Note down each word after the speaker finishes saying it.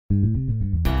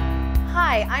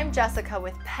Hi, I'm Jessica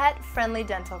with Pet Friendly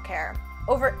Dental Care.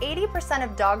 Over 80%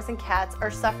 of dogs and cats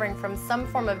are suffering from some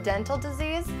form of dental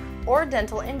disease or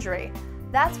dental injury.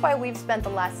 That's why we've spent the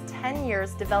last 10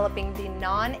 years developing the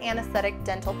Non-Anesthetic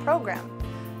Dental program.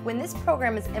 When this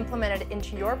program is implemented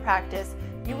into your practice,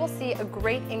 you will see a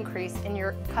great increase in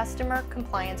your customer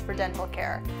compliance for dental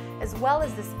care, as well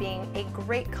as this being a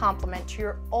great complement to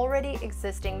your already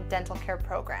existing dental care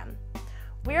program.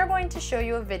 We are going to show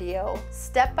you a video,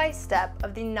 step by step,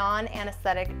 of the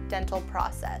non-anesthetic dental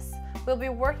process. We'll be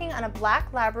working on a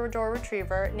black Labrador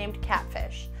retriever named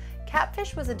Catfish.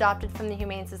 Catfish was adopted from the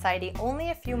Humane Society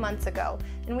only a few months ago,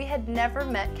 and we had never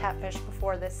met Catfish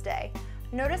before this day.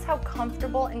 Notice how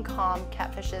comfortable and calm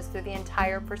Catfish is through the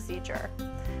entire procedure.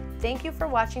 Thank you for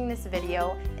watching this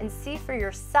video, and see for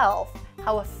yourself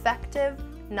how effective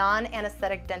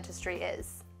non-anesthetic dentistry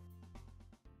is.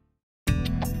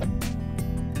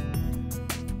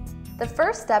 The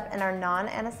first step in our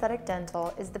non-anesthetic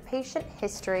dental is the patient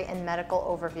history and medical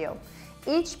overview.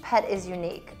 Each pet is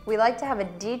unique. We like to have a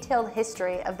detailed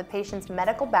history of the patient's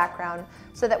medical background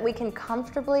so that we can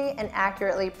comfortably and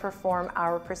accurately perform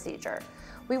our procedure.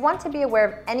 We want to be aware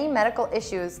of any medical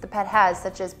issues the pet has,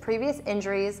 such as previous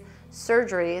injuries,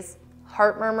 surgeries,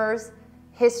 heart murmurs,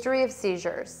 history of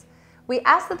seizures. We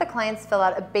ask that the clients fill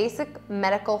out a basic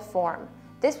medical form.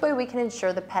 This way we can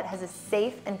ensure the pet has a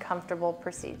safe and comfortable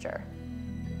procedure.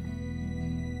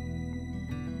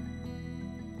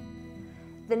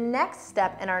 The next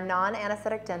step in our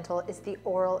non-anesthetic dental is the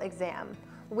oral exam.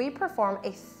 We perform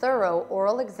a thorough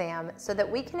oral exam so that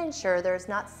we can ensure there is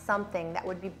not something that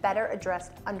would be better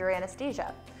addressed under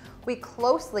anesthesia. We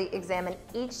closely examine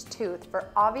each tooth for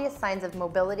obvious signs of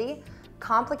mobility,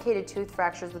 complicated tooth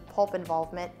fractures with pulp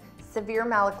involvement, severe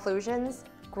malocclusions,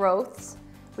 growths.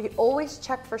 We always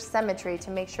check for symmetry to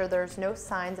make sure there's no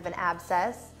signs of an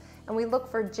abscess, and we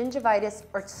look for gingivitis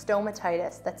or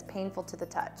stomatitis that's painful to the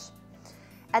touch.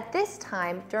 At this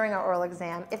time, during our oral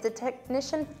exam, if the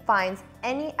technician finds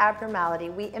any abnormality,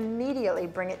 we immediately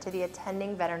bring it to the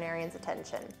attending veterinarian's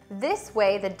attention. This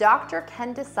way, the doctor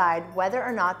can decide whether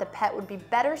or not the pet would be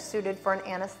better suited for an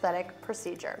anesthetic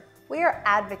procedure. We are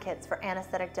advocates for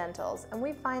anesthetic dentals, and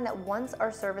we find that once our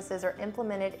services are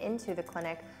implemented into the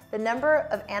clinic, the number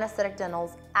of anesthetic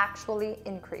dentals actually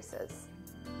increases.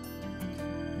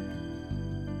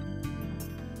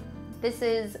 This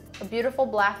is a beautiful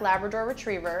black Labrador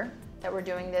retriever that we're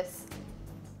doing this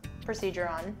procedure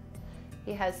on.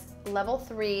 He has level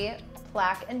 3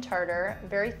 plaque and tartar,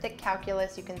 very thick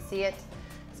calculus. You can see it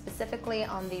specifically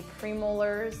on the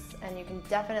premolars, and you can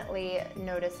definitely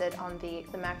notice it on the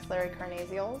maxillary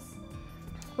carnassials.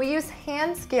 We use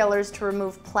hand scalers to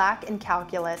remove plaque and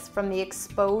calculus from the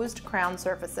exposed crown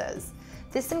surfaces.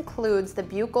 This includes the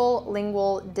buccal,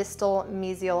 lingual, distal,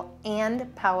 mesial,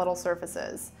 and palatal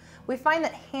surfaces. We find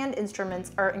that hand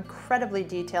instruments are incredibly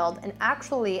detailed and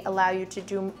actually allow you to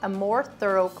do a more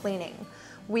thorough cleaning.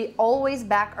 We always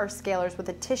back our scalers with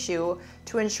a tissue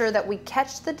to ensure that we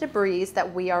catch the debris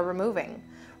that we are removing.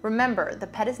 Remember, the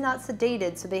pet is not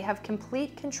sedated, so they have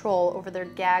complete control over their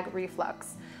gag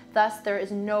reflux. Thus, there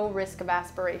is no risk of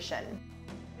aspiration.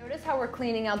 Notice how we're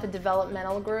cleaning out the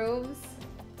developmental grooves,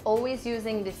 always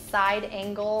using the side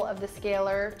angle of the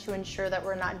scaler to ensure that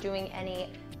we're not doing any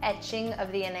etching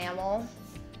of the enamel.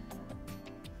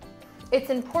 It's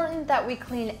important that we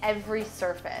clean every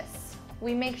surface.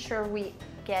 We make sure we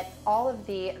get all of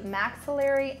the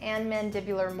maxillary and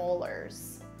mandibular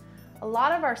molars. A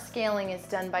lot of our scaling is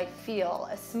done by feel.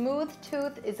 A smooth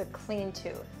tooth is a clean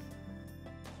tooth.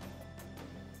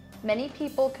 Many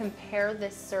people compare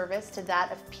this service to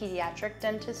that of pediatric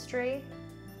dentistry.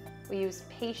 We use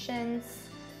patience,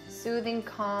 soothing,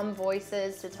 calm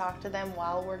voices to talk to them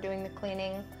while we're doing the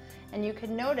cleaning. And you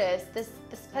can notice this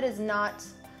pet is not,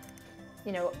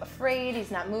 afraid,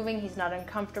 he's not moving, he's not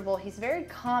uncomfortable. He's very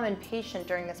calm and patient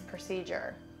during this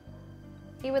procedure.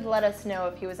 He would let us know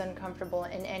if he was uncomfortable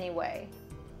in any way.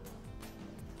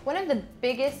 One of the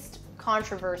biggest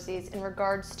controversies in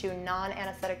regards to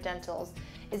non-anesthetic dentals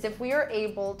is if we are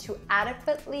able to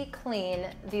adequately clean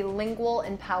the lingual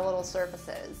and palatal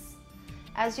surfaces.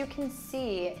 As you can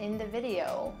see in the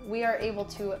video, we are able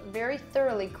to very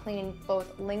thoroughly clean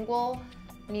both lingual,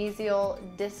 mesial,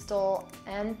 distal,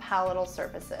 and palatal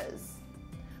surfaces.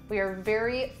 We are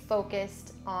very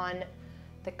focused on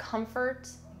the comfort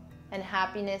and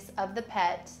happiness of the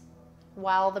pet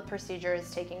while the procedure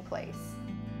is taking place.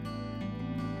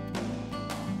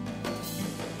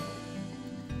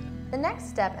 The next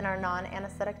step in our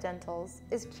non-anesthetic dentals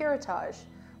is curettage.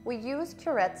 We use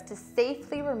curettes to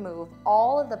safely remove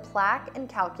all of the plaque and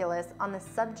calculus on the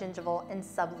subgingival and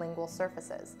sublingual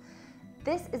surfaces.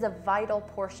 This is a vital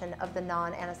portion of the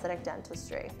non-anesthetic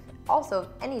dentistry, also of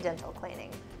any dental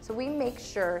cleaning. So we make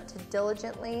sure to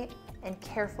diligently and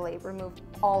carefully remove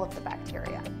all of the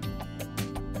bacteria.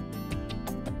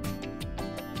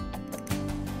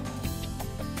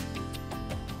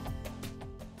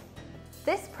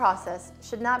 This process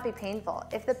should not be painful.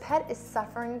 If the pet is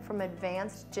suffering from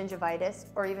advanced gingivitis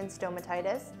or even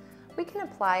stomatitis, we can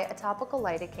apply a topical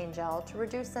lidocaine gel to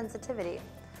reduce sensitivity.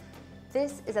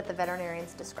 This is at the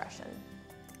veterinarian's discretion.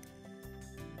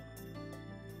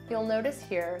 You'll notice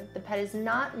here the pet is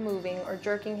not moving or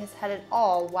jerking his head at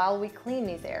all while we clean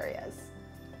these areas.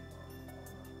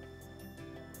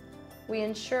 We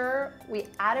ensure we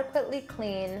adequately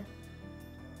clean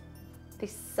the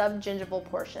subgingival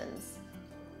portions.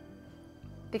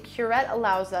 The curette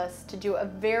allows us to do a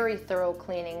very thorough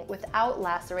cleaning without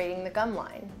lacerating the gum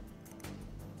line.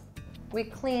 We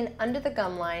clean under the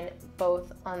gum line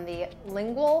both on the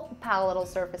lingual palatal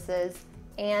surfaces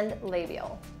and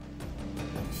labial.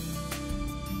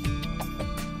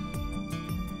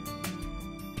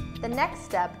 The next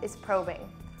step is probing.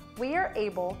 We are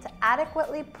able to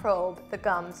adequately probe the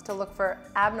gums to look for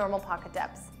abnormal pocket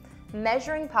depths.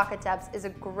 Measuring pocket depths is a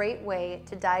great way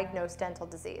to diagnose dental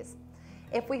disease.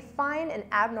 If we find an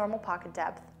abnormal pocket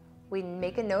depth, we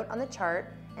make a note on the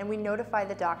chart and we notify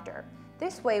the doctor.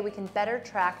 This way we can better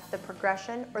track the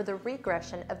progression or the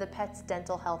regression of the pet's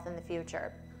dental health in the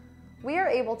future. We are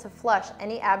able to flush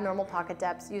any abnormal pocket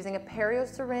depths using a perio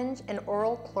syringe and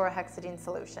oral chlorhexidine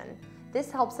solution. This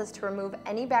helps us to remove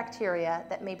any bacteria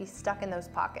that may be stuck in those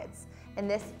pockets, and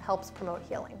this helps promote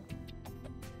healing.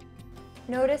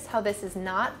 Notice how this is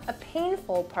not a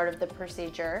painful part of the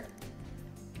procedure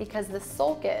because the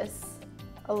sulcus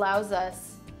allows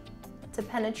us to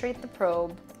penetrate the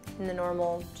probe in the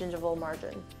normal gingival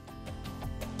margin.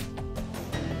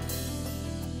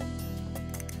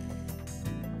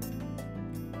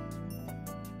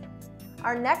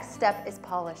 Our next step is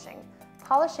polishing.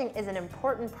 Polishing is an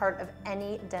important part of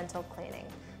any dental cleaning.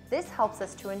 This helps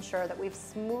us to ensure that we've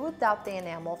smoothed out the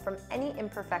enamel from any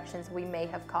imperfections we may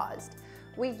have caused.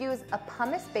 We use a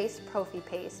pumice-based prophy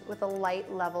paste with a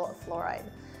light level of fluoride.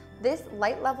 This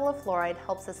light level of fluoride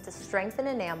helps us to strengthen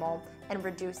enamel and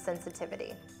reduce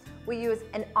sensitivity. We use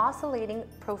an oscillating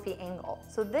prophy angle,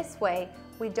 so this way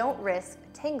we don't risk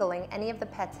tangling any of the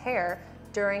pet's hair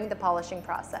during the polishing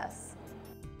process.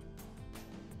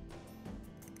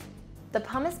 The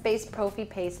pumice-based prophy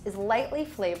paste is lightly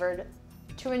flavored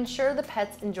to ensure the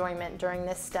pet's enjoyment during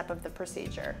this step of the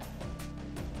procedure.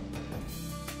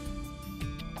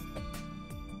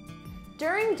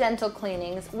 During dental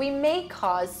cleanings, we may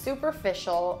cause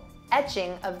superficial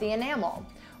etching of the enamel.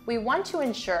 We want to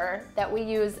ensure that we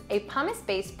use a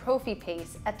pumice-based prophy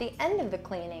paste at the end of the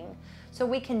cleaning so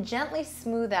we can gently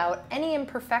smooth out any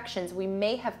imperfections we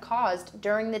may have caused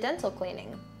during the dental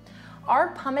cleaning. Our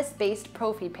pumice-based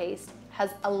prophy paste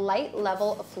has a light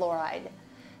level of fluoride.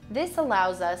 This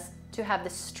allows us to have the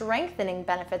strengthening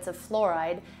benefits of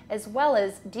fluoride as well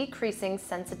as decreasing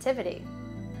sensitivity.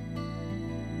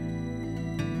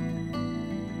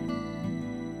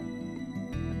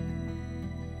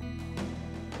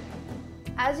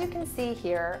 As you can see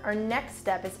here, our next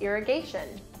step is irrigation.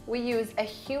 We use a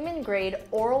human-grade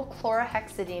oral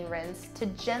chlorhexidine rinse to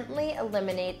gently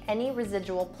eliminate any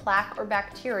residual plaque or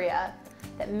bacteria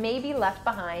that may be left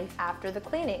behind after the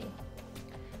cleaning.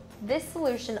 This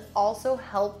solution also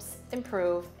helps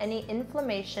improve any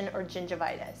inflammation or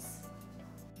gingivitis.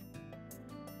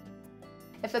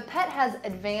 If a pet has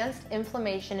advanced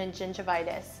inflammation and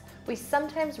gingivitis, we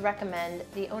sometimes recommend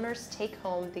the owners take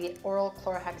home the oral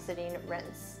chlorhexidine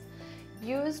rinse.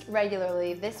 Used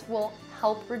regularly, this will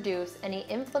help reduce any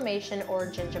inflammation or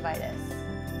gingivitis.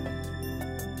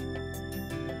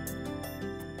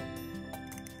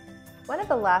 One of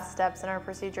the last steps in our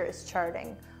procedure is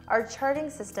charting. Our charting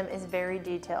system is very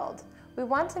detailed. We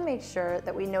want to make sure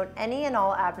that we note any and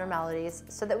all abnormalities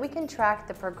so that we can track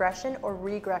the progression or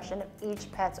regression of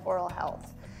each pet's oral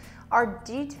health. Our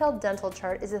detailed dental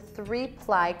chart is a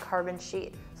 3-ply carbon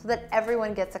sheet so that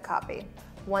everyone gets a copy.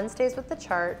 One stays with the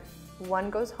chart, one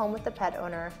goes home with the pet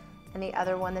owner, and the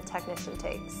other one the technician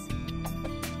takes.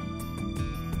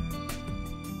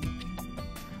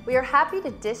 We are happy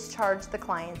to discharge the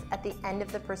clients at the end of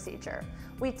the procedure.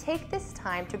 We take this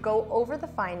time to go over the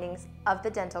findings of the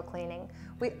dental cleaning.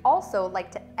 We also like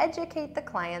to educate the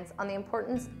clients on the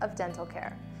importance of dental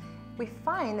care. We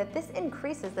find that this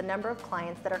increases the number of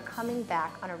clients that are coming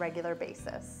back on a regular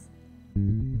basis.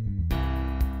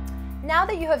 Now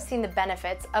that you have seen the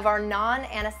benefits of our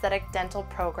non-anesthetic dental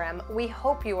program, we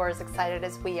hope you are as excited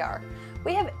as we are.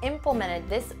 We have implemented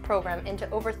this program into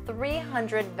over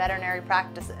 300 veterinary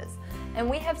practices, and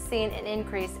we have seen an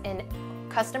increase in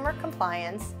customer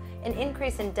compliance, an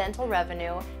increase in dental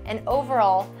revenue, and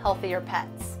overall healthier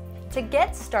pets. To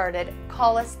get started,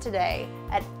 call us today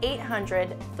at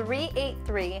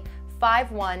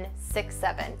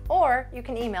 800-383-5167, or you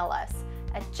can email us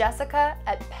at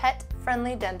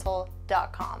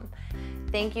jessica@petfriendlydental.com.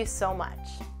 Thank you so much.